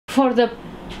For the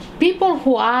people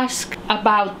who ask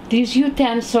about these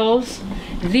utensils,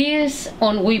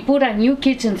 we put a new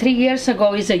kitchen 3 years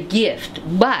ago, is a gift,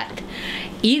 but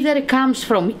either it comes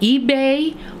from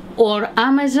eBay or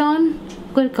Amazon.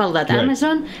 What do you call that? Right.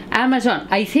 Amazon.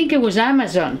 I think it was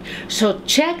Amazon. So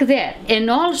check that. And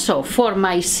also for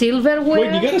my silverware.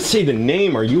 Wait, you gotta say the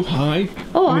name. Are you high?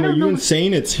 Oh, I don't know. Are you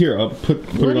insane? It's here. I'll put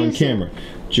it on camera.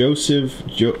 Joseph.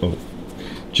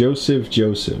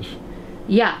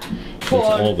 Yeah.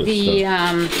 For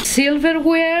the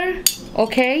silverware.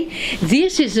 Okay.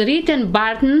 This is written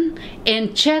button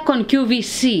and check on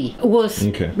QVC.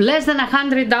 With less than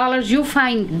 $100, you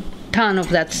find a ton of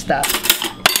that stuff.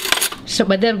 So,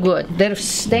 but they're good. They're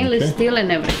stainless steel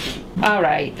and everything. All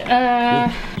right.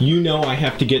 You know I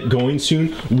have to get going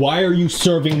soon. Why are you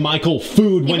serving Michael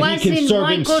food when he can serve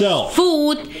himself?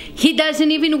 Food. He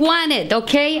doesn't even want it.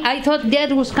 Okay. I thought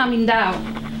Dad was coming down.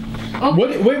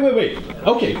 Okay. Wait.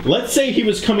 Okay. Let's say he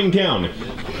was coming down.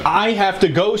 I have to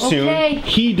go soon. Okay.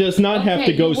 He does not have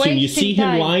to go soon. You see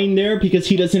him lying there because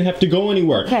he doesn't have to go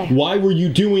anywhere. Okay. Why were you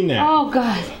doing that? Oh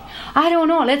God. I don't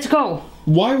know. Let's go.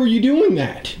 Why were you doing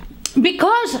that?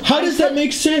 Because how does that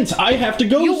make sense? I have to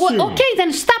go soon. Okay,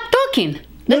 then stop talking.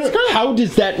 Let's go. How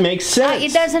does that make sense?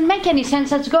 It doesn't make any sense.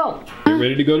 Let's go. Get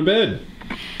ready to go to bed.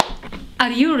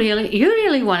 Are you really? You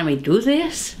really want me to do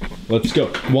this? Let's go.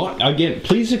 What again?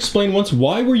 Please explain once.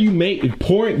 Why were you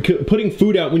putting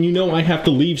food out when you know I have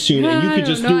to leave soon and you could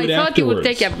just do it afterwards? I thought you would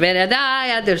take a minute.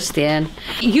 I understand.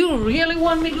 You really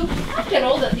want me to? Look at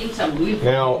all the things I'm doing.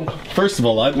 Now, first of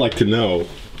all, I'd like to know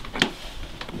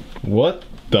what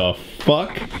the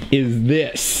fuck is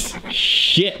this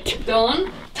shit?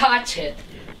 Don't touch it.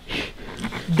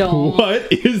 Don't.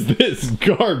 What is this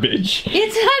garbage?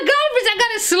 It's not garbage. I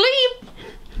gotta sleep.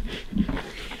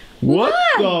 What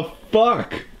the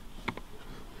fuck?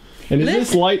 And is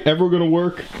this light ever gonna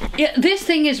work? Yeah, this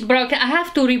thing is broken. I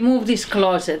have to remove this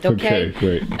closet, okay? Okay,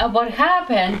 great. What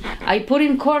happened, I put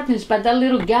in curtains, but that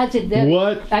little gadget there,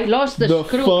 I lost the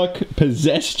screw. What the fuck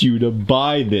possessed you to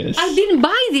buy this? I didn't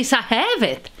buy this, I have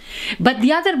it. But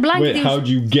the other blanket how'd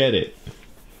you get it?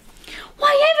 Well,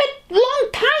 I have it long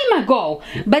time ago.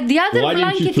 But the other blanket...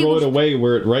 Why didn't you throw it away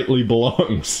where it rightly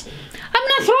belongs? I'm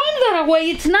not throwing that away.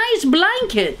 It's a nice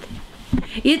blanket.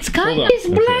 It's kind of this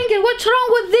blanket. What's wrong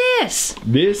with this?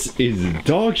 This is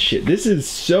dog shit. This is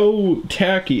so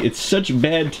tacky. It's such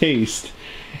bad taste.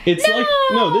 It's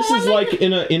this is like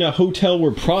in a hotel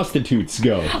where prostitutes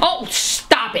go. Oh,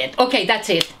 stop it. Okay, that's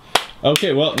it.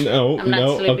 Okay, well, no.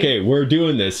 Okay, we're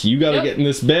doing this. You gotta get in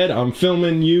this bed. I'm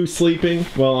filming you sleeping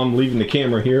while I'm leaving the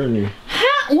camera here. And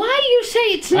why you say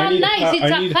it's not nice?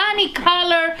 It's a honey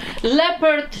color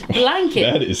leopard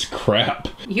blanket. That is crap.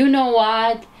 You know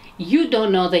what? You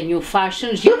don't know the new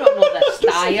fashions. You don't know the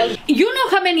style. You know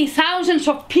how many thousands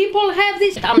of people have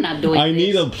this? I'm not doing this. I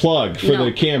need a plug for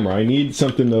the camera. I need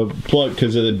something to plug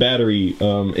because of the battery.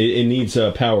 It needs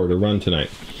power to run tonight.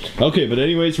 Okay, but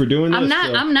anyways, we're doing this. I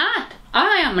am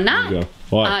not.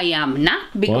 Why? I am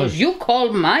not, because you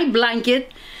called my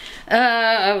blanket,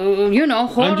 you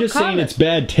know, I'm just saying it's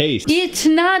bad taste. It's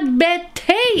not bad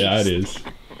taste. Yeah, it is.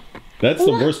 That's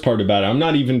the worst part about it. I'm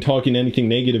not even talking anything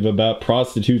negative about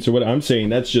prostitutes or what. I'm saying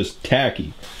that's just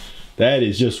tacky. That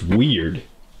is just weird.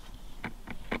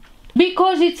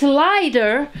 Because it's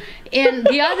lighter, and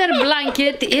the other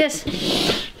blanket is...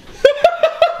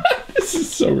 This is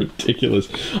so ridiculous.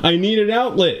 I need an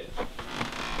outlet.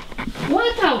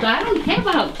 What outlet? I don't have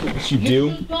outlets. You do?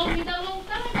 You told me that a long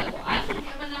time ago. I don't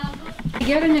have an outlet.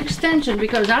 Get an extension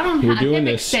because I don't have an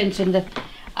extension.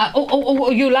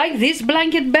 You like this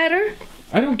blanket better?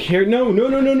 I don't care. No.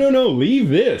 Leave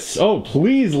this. Oh,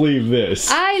 please leave this.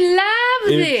 I love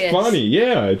this. It's funny.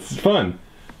 Yeah, it's fun.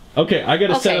 Okay, I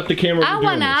gotta set up the camera. I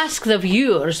want to ask the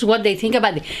viewers what they think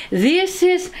about it. This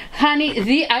is,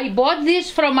 honey, I bought this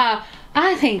from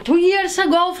I think 2 years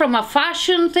ago from a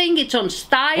fashion thing. It's on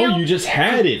style. Oh, you just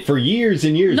had it for years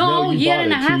and years. No, you year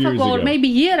and a half ago, or maybe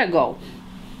a year ago.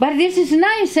 But this is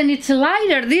nice and it's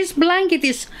lighter. This blanket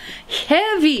is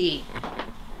heavy.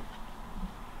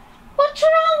 What's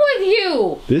wrong with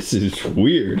you? This is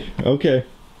weird. Okay.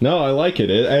 No, I like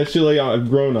it. Actually, I've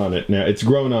grown on it now. It's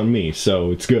grown on me,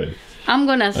 so it's good. I'm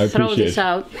gonna throw this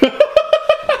out.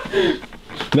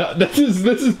 No, this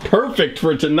is perfect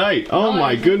for tonight. Oh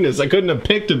my goodness, I couldn't have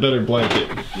picked a better blanket.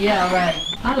 Yeah, right.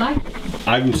 I like it.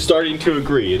 I'm starting to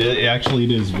agree. It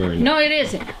actually is very nice. No, it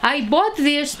isn't. I bought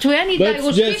this $20.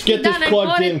 Let's just get this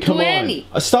plugged in. Come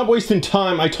on. Stop wasting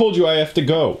time. I told you I have to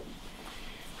go.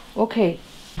 Okay.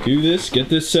 Do this. Get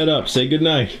this set up. Say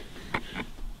goodnight.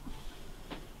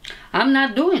 I'm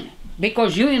not doing it.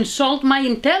 Because you insult my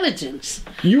intelligence.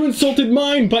 You insulted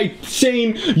mine by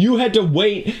saying you had to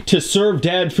wait to serve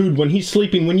Dad food when he's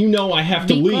sleeping when you know I have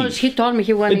to leave. Because he told me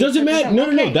he wanted. It doesn't matter.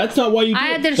 No. That's not why you do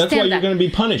it. That's why you're going to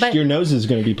be punished. Your nose is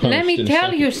going to be punished. Let me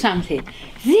tell you something.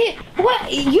 This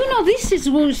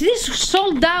is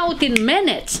sold out in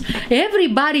minutes.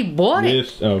 Everybody bought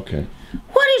it. Okay.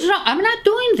 What is wrong? I'm not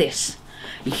doing this.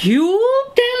 You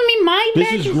tell me my bed.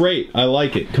 This is great. I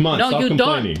like it. Come on, stop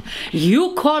complaining. Don't.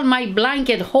 You call my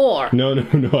blanket whore. No,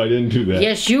 I didn't do that.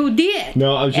 Yes, you did.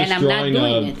 No, I was just drawing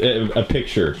a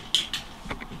picture.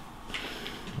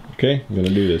 Okay, I'm gonna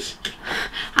do this.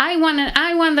 I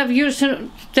want the viewers to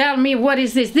tell me what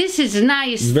is this. This is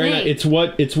nice. Very nice. It's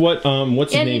what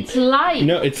what's his name? It's light.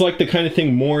 No, it's like the kind of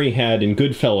thing Maury had in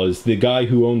Goodfellas. The guy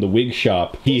who owned the wig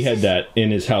shop. He had that in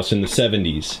his house in the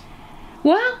 70s.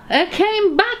 Well, it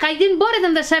came back. I didn't buy it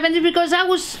in the 70s because I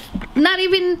was not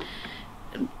even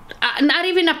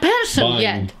a person buying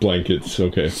yet. Blankets,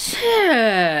 okay.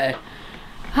 Sir,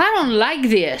 I don't like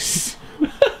this.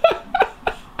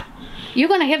 You're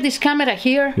gonna have this camera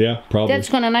here? Yeah, probably. That's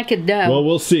gonna knock it down. Well,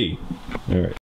 we'll see. All right.